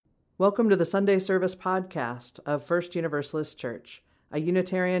Welcome to the Sunday Service podcast of First Universalist Church, a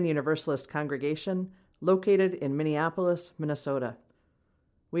Unitarian Universalist congregation located in Minneapolis, Minnesota.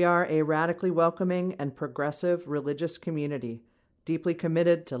 We are a radically welcoming and progressive religious community, deeply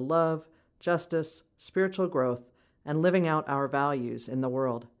committed to love, justice, spiritual growth, and living out our values in the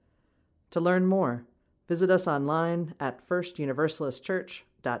world. To learn more, visit us online at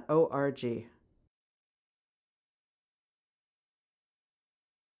firstuniversalistchurch.org.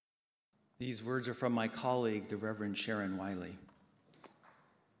 These words are from my colleague, the Reverend Sharon Wiley.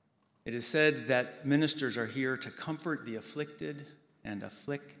 It is said that ministers are here to comfort the afflicted and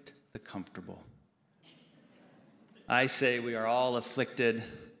afflict the comfortable. I say we are all afflicted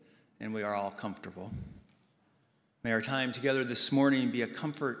and we are all comfortable. May our time together this morning be a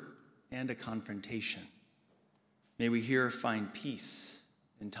comfort and a confrontation. May we here find peace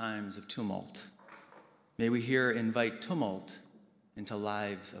in times of tumult. May we here invite tumult into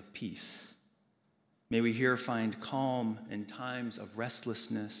lives of peace. May we here find calm in times of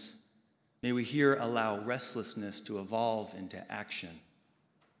restlessness. May we here allow restlessness to evolve into action.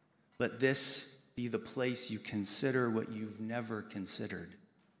 Let this be the place you consider what you've never considered.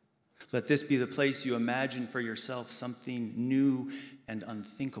 Let this be the place you imagine for yourself something new and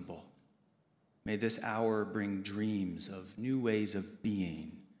unthinkable. May this hour bring dreams of new ways of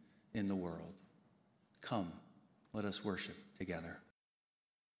being in the world. Come, let us worship together.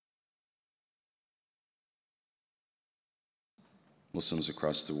 Muslims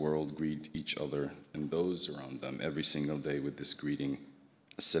across the world greet each other and those around them every single day with this greeting.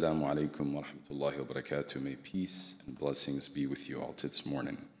 Assalamu alaikum wa rahmatullahi wa barakatuh. May peace and blessings be with you all this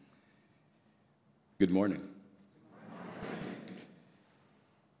morning. Good morning.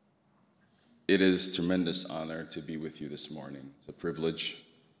 It is a tremendous honor to be with you this morning. It's a privilege.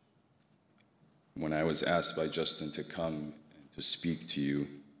 When I was asked by Justin to come and to speak to you,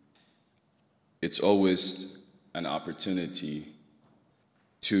 it's always an opportunity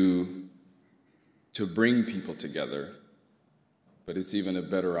to bring people together, but it's even a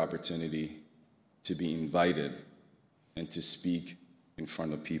better opportunity to be invited and to speak in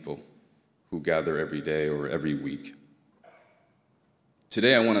front of people who gather every day or every week.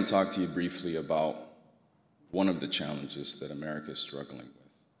 Today, I want to talk to you briefly about one of the challenges that America is struggling with.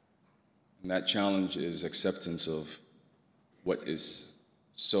 And that challenge is acceptance of what is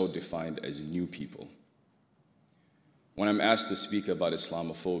so defined as new people. When I'm asked to speak about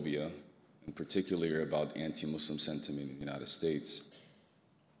Islamophobia, and particularly about anti-Muslim sentiment in the United States,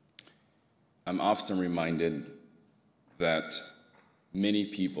 I'm often reminded that many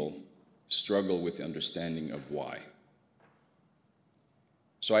people struggle with the understanding of why.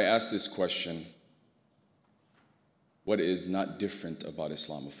 So I ask this question: what is not different about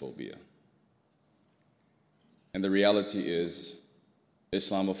Islamophobia? And the reality is,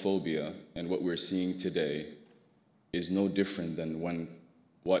 Islamophobia and what we're seeing today is no different than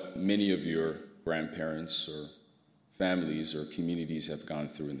what many of your grandparents or families or communities have gone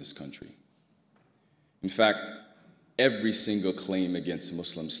through in this country. In fact, every single claim against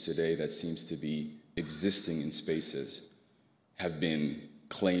Muslims today that seems to be existing in spaces have been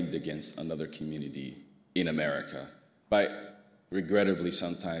claimed against another community in America by, regrettably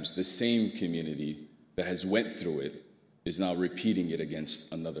sometimes, the same community that has went through it is now repeating it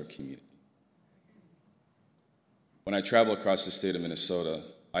against another community. When I travel across the state of Minnesota,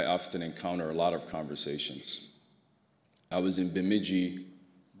 I often encounter a lot of conversations. I was in Bemidji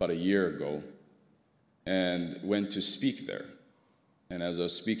about a year ago and went to speak there. And as I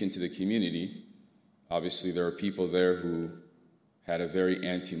was speaking to the community, obviously there are people there who had a very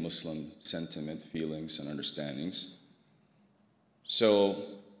anti-Muslim sentiment, feelings, and understandings.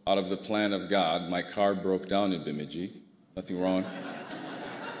 So, out of the plan of God, my car broke down in Bemidji. Nothing wrong.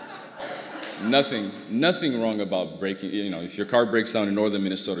 Nothing wrong about breaking, if your car breaks down in northern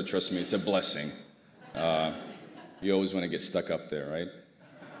Minnesota, trust me, it's a blessing. You always want to get stuck up there, right?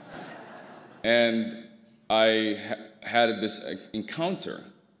 And I had this encounter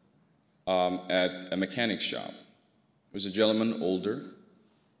at a mechanic shop. There was a gentleman, older,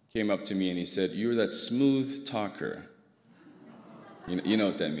 came up to me and he said, "You're that smooth talker." You know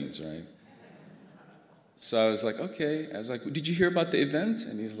what that means, right? So I was like, okay. I was like, "Did you hear about the event?"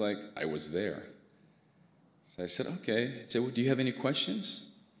 And he's like, "I was there." So I said, okay. I said, "Well, do you have any questions?"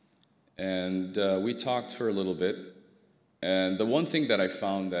 And we talked for a little bit. And the one thing that I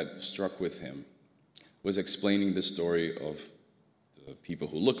found that struck with him was explaining the story of the people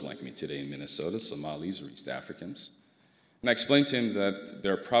who look like me today in Minnesota, Somalis or East Africans. And I explained to him that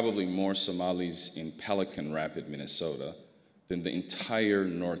there are probably more Somalis in Pelican Rapid, Minnesota, than the entire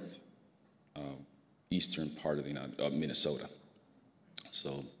northeastern part of Minnesota.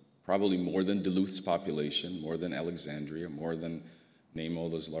 So probably more than Duluth's population, more than Alexandria, more than name all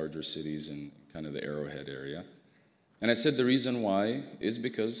those larger cities in kind of the Arrowhead area. And I said the reason why is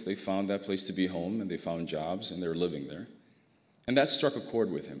because they found that place to be home and they found jobs and they're living there. And that struck a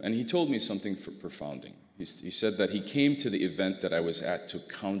chord with him. And he told me something profounding. He said that he came to the event that I was at to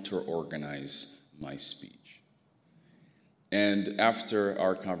counter-organize my speech. And after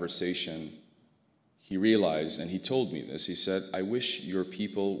our conversation, he realized, and he told me this, he said, I wish your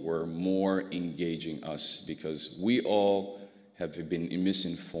people were more engaging us because we all have been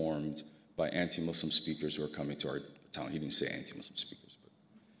misinformed by anti-Muslim speakers who are coming to our town. He didn't say anti-Muslim speakers.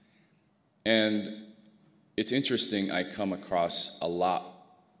 And it's interesting, I come across a lot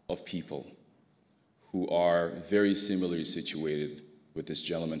of people who are very similarly situated with this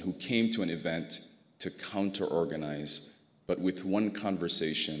gentleman who came to an event to counter-organize, but with one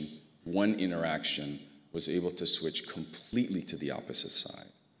conversation, one interaction, was able to switch completely to the opposite side.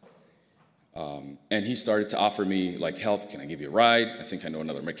 And he started to offer me like help. Can I give you a ride? I think I know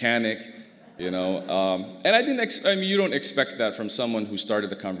another mechanic. And I didn't. You don't expect that from someone who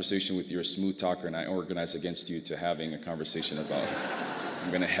started the conversation with you're a smooth talker and I organize against you to having a conversation about I'm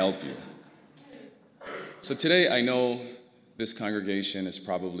going to help you. So today I know this congregation is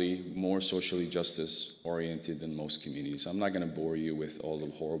probably more socially justice oriented than most communities. I'm not going to bore you with all the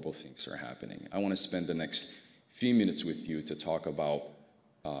horrible things that are happening. I want to spend the next few minutes with you to talk about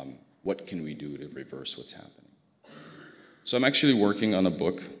what can we do to reverse what's happening. So I'm actually working on a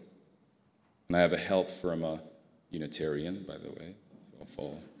book. And I have a help from a Unitarian, by the way,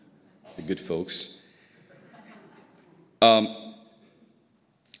 for the good folks.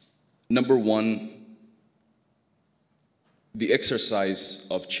 Number one, the exercise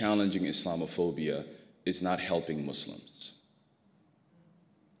of challenging Islamophobia is not helping Muslims.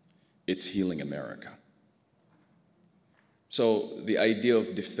 It's healing America. So the idea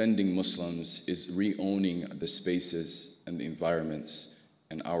of defending Muslims is re-owning the spaces and the environments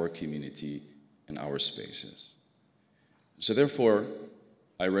in our community and our spaces. So therefore,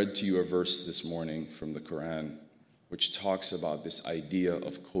 I read to you a verse this morning from the Quran, which talks about this idea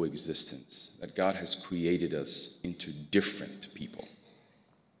of coexistence, that God has created us into different people,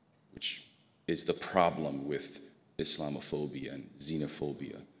 which is the problem with Islamophobia and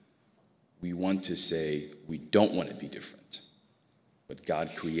xenophobia. We want to say we don't want to be different, but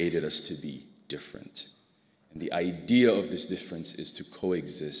God created us to be different. And the idea of this difference is to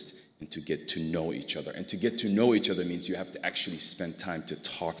coexist and to get to know each other. And to get to know each other means you have to actually spend time to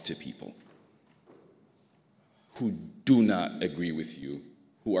talk to people who do not agree with you,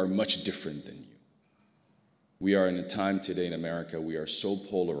 who are much different than you. We are in a time today in America, we are so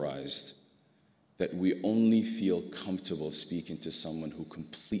polarized that we only feel comfortable speaking to someone who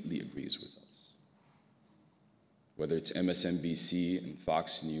completely agrees with us. Whether it's MSNBC and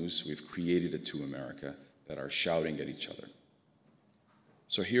Fox News, we've created a two America that are shouting at each other.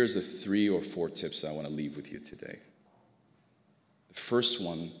 So here's the 3 or 4 tips that I want to leave with you today. The first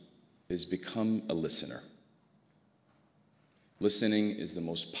one is become a listener. Listening is the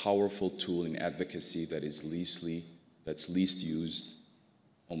most powerful tool in advocacy that's least used,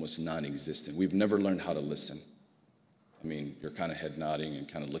 almost non-existent. We've never learned how to listen. I mean, you're kind of head nodding and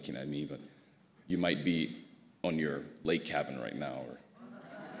kind of looking at me, but you might be on your lake cabin right now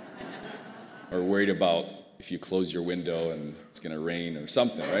or worried about if you close your window and it's going to rain or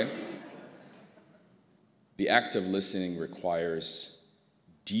something, right? The act of listening requires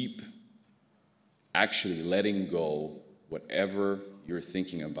deep, actually letting go whatever you're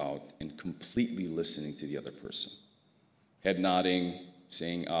thinking about and completely listening to the other person. Head nodding,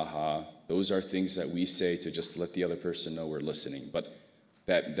 saying aha, those are things that we say to just let the other person know we're listening, but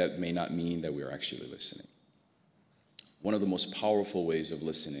that may not mean that we're actually listening. One of the most powerful ways of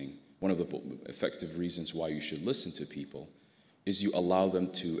listening, one of the effective reasons why you should listen to people, is you allow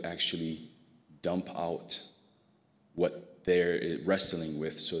them to actually dump out what they're wrestling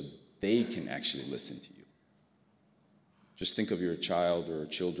with so they can actually listen to you. Just think of your child or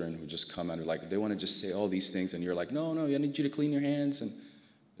children who just come and they want to just say all these things, and you're like, no, I need you to clean your hands, and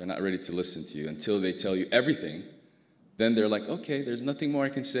they're not ready to listen to you until they tell you everything. Then they're like, okay, there's nothing more I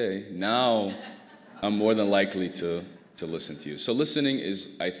can say. Now I'm more than likely to listen to you. So listening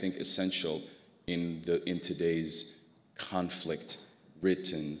is, I think, essential in today's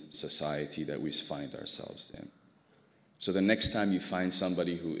conflict-ridden society that we find ourselves in. So the next time you find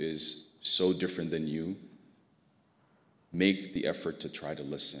somebody who is so different than you, make the effort to try to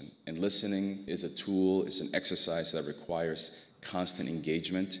listen. And listening is a tool, it's an exercise that requires constant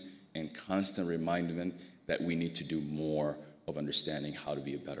engagement and constant remindment that we need to do more of understanding how to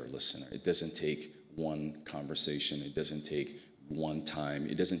be a better listener. It doesn't take one conversation. It doesn't take one time.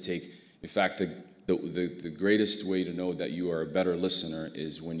 It doesn't take, in fact, the greatest way to know that you are a better listener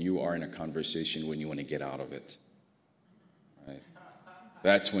is when you are in a conversation when you want to get out of it. Right?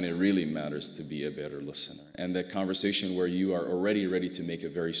 That's when it really matters to be a better listener. And the conversation where you are already ready to make a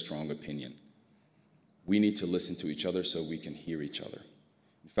very strong opinion. We need to listen to each other so we can hear each other.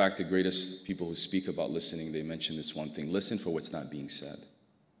 In fact, the greatest people who speak about listening, they mention this one thing: listen for what's not being said.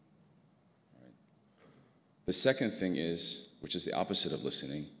 Right? The second thing is, which is the opposite of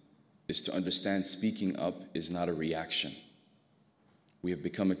listening, is to understand speaking up is not a reaction. We have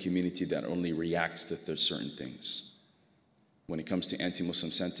become a community that only reacts to certain things. When it comes to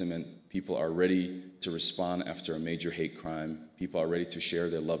anti-Muslim sentiment, people are ready to respond after a major hate crime. People are ready to share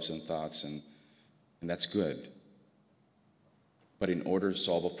their loves and thoughts, and that's good. But in order to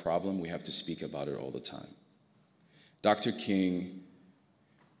solve a problem, we have to speak about it all the time. Dr. King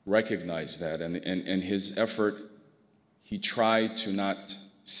recognized that, and his effort, he tried to not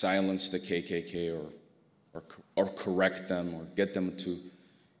silence the KKK or correct them or get them to,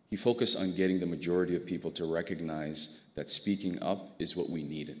 he focused on getting the majority of people to recognize that speaking up is what we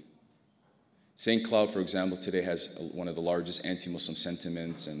needed. St. Cloud, for example, today has one of the largest anti-Muslim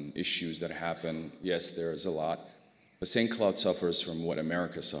sentiments and issues that happen. Yes, there is a lot. But St. Cloud suffers from what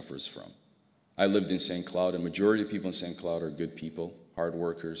America suffers from. I lived in St. Cloud. A majority of people in St. Cloud are good people, hard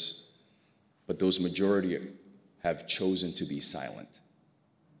workers. But those majority have chosen to be silent.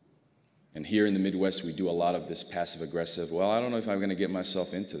 And here in the Midwest, we do a lot of this passive-aggressive, well, I don't know if I'm going to get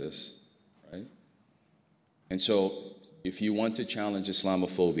myself into this, right? And so if you want to challenge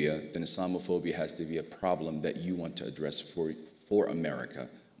Islamophobia, then Islamophobia has to be a problem that you want to address for America,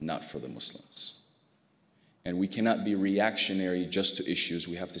 not for the Muslims. And we cannot be reactionary just to issues.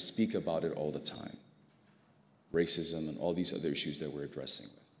 We have to speak about it all the time. Racism and all these other issues that we're addressing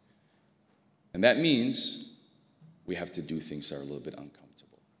with. And that means we have to do things that are a little bit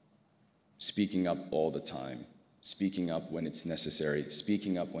uncomfortable. Speaking up all the time. Speaking up when it's necessary.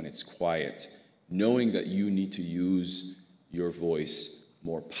 Speaking up when it's quiet. Knowing that you need to use your voice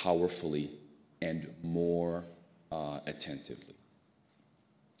more powerfully and more attentively.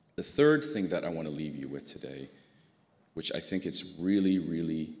 The third thing that I want to leave you with today, which I think it's really,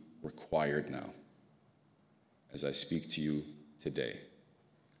 really required now as I speak to you today,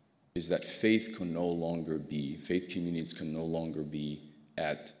 is that faith communities can no longer be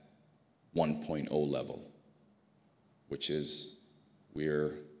at 1.0 level, which is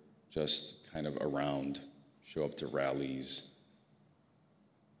we're just kind of around, show up to rallies.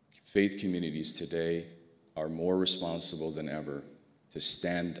 Faith communities today are more responsible than ever to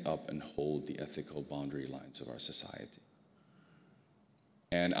stand up and hold the ethical boundary lines of our society.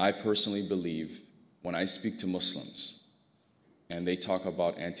 And I personally believe when I speak to Muslims and they talk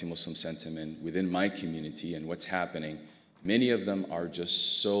about anti-Muslim sentiment within my community and what's happening, many of them are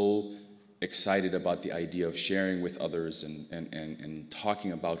just so excited about the idea of sharing with others and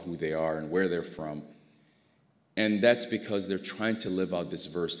talking about who they are and where they're from. And that's because they're trying to live out this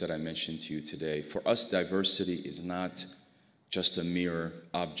verse that I mentioned to you today. For us, diversity is not just a mere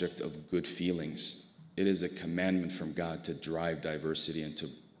object of good feelings. It is a commandment from God to drive diversity and to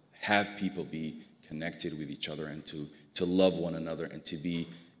have people be connected with each other and to love one another and to be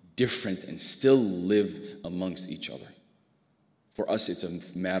different and still live amongst each other. For us, it's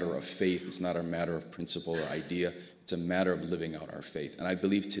a matter of faith. It's not a matter of principle or idea. It's a matter of living out our faith. And I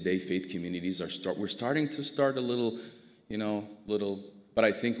believe today faith communities we're starting to start a little, but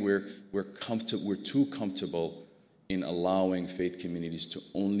I think we're too comfortable in allowing faith communities to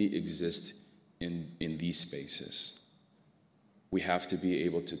only exist in these spaces. We have to be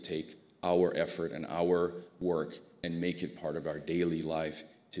able to take our effort and our work and make it part of our daily life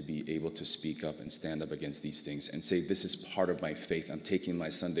to be able to speak up and stand up against these things and say, this is part of my faith. I'm taking my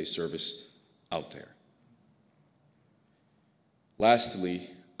Sunday service out there. Lastly,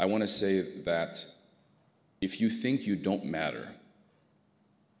 I want to say that if you think you don't matter,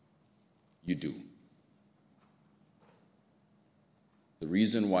 you do. The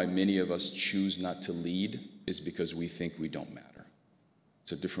reason why many of us choose not to lead is because we think we don't matter.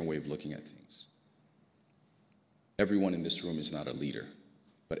 It's a different way of looking at things. Everyone in this room is not a leader,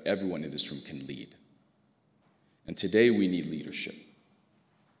 but everyone in this room can lead. And today we need leadership.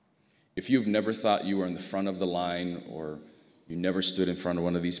 If you've never thought you were in the front of the line, or you never stood in front of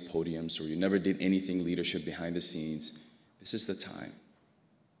one of these podiums, or you never did anything leadership behind the scenes, this is the time.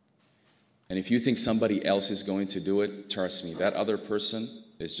 And if you think somebody else is going to do it, trust me, that other person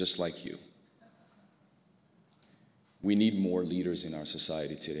is just like you. We need more leaders in our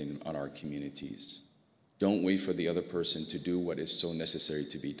society today, in our communities. Don't wait for the other person to do what is so necessary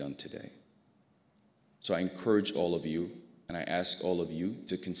to be done today. So I encourage all of you, And I ask all of you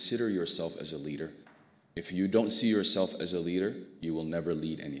to consider yourself as a leader. If you don't see yourself as a leader, you will never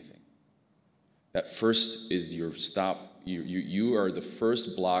lead anything. That first is your stop. You are the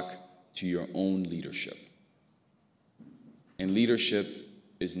first block to your own leadership. And leadership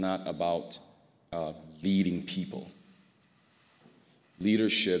is not about leading people.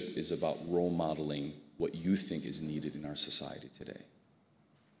 Leadership is about role modeling what you think is needed in our society today.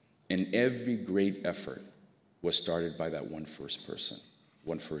 And every great effort was started by that one first person,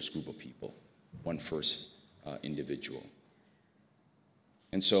 one first group of people, one first individual.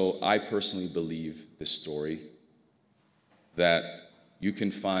 And so I personally believe this story that you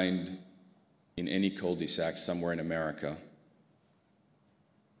can find in any cul-de-sac somewhere in America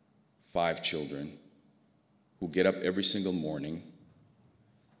 5 children who get up every single morning,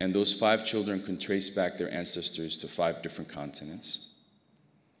 and those 5 children can trace back their ancestors to 5 different continents.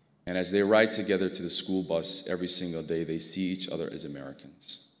 And as they ride together to the school bus every single day, they see each other as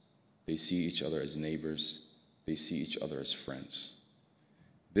Americans. They see each other as neighbors. They see each other as friends.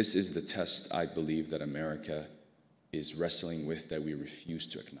 This is the test I believe that America is wrestling with that we refuse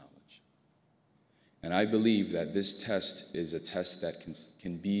to acknowledge. And I believe that this test is a test that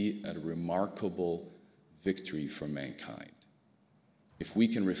can be a remarkable victory for mankind. If we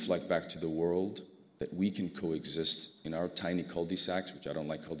can reflect back to the world that we can coexist in our tiny cul-de-sacs, which I don't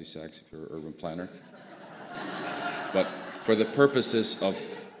like cul-de-sacs if you're an urban planner, but for the purposes of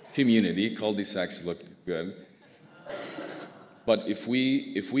community, cul-de-sacs look good. But if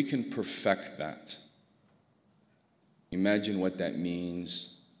we can perfect that, imagine what that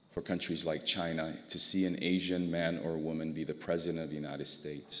means for countries like China to see an Asian man or woman be the president of the United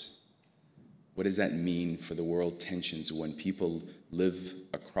States. What does that mean for the world tensions when people live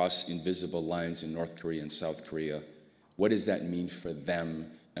across invisible lines in North Korea and South Korea? What does that mean for them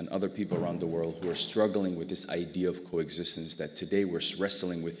and other people around the world who are struggling with this idea of coexistence that today we're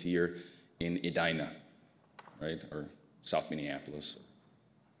wrestling with here in Edina, right, or South Minneapolis?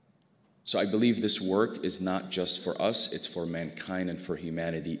 So I believe this work is not just for us, it's for mankind and for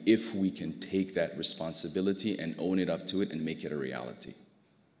humanity if we can take that responsibility and own it up to it and make it a reality.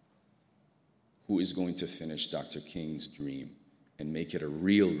 Who is going to finish Dr. King's dream and make it a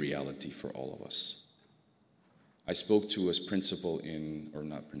real reality for all of us? I spoke to a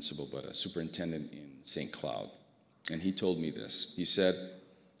superintendent in St. Cloud, and he told me this. He said,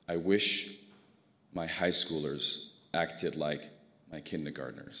 I wish my high schoolers acted like my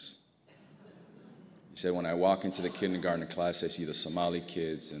kindergartners. He said, when I walk into the kindergarten class, I see the Somali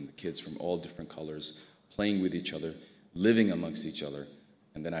kids and the kids from all different colors playing with each other, living amongst each other.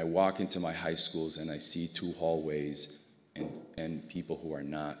 And then I walk into my high schools and I see 2 hallways and people who are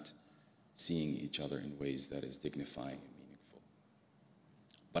not seeing each other in ways that is dignifying and meaningful.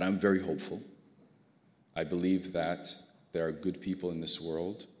 But I'm very hopeful. I believe that there are good people in this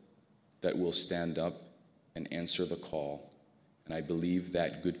world that will stand up and answer the call. And I believe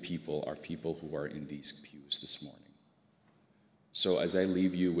that good people are people who are in these pews this morning. So as I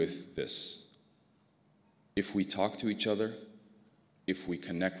leave you with this, if we talk to each other, if we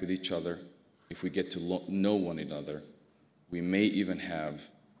connect with each other, if we get to know one another, we may even have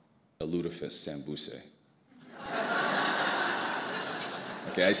a Lutefisk Sambuse.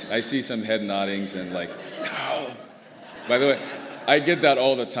 Okay, I see some head noddings and like, no. By the way, I get that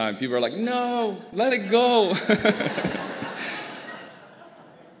all the time. People are like, no, let it go.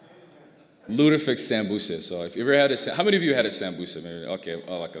 Lutefisk Sambuse. So if you ever had how many of you had a Sambuse? Maybe, okay,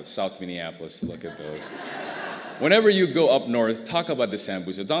 like a South Minneapolis, look at those. Whenever you go up north, talk about the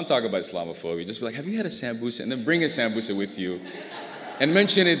Sambuse. Don't talk about Islamophobia. Just be like, have you had a Sambuse? And then bring a Sambuse with you. And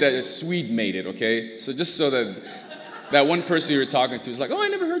mention it that a Swede made it, okay? So just so that one person you're talking to is like, oh, I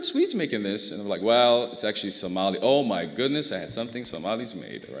never heard Swedes making this. And I'm like, well, it's actually Somali. Oh my goodness, I had something Somalis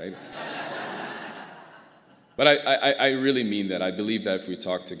made, right? But I really mean that. I believe that if we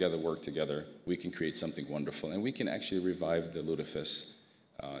talk together, work together, we can create something wonderful. And we can actually revive the Lutefisk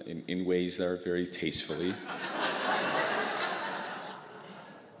in ways that are very tastefully.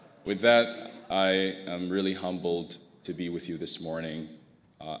 With that, I am really humbled to be with you this morning.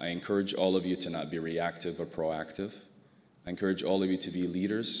 I encourage all of you to not be reactive but proactive. I encourage all of you to be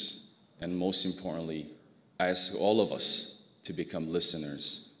leaders. And most importantly, I ask all of us to become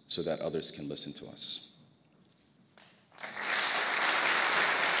listeners so that others can listen to us.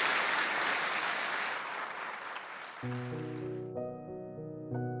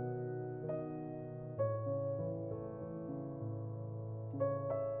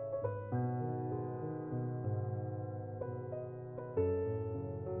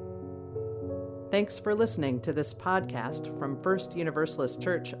 Thanks for listening to this podcast from First Universalist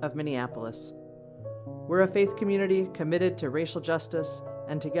Church of Minneapolis. We're a faith community committed to racial justice,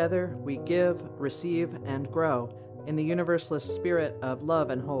 and together we give, receive, and grow in the Universalist spirit of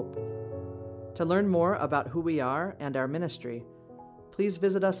love and hope. To learn more about who we are and our ministry, please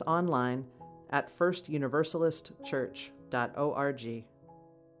visit us online at firstuniversalistchurch.org.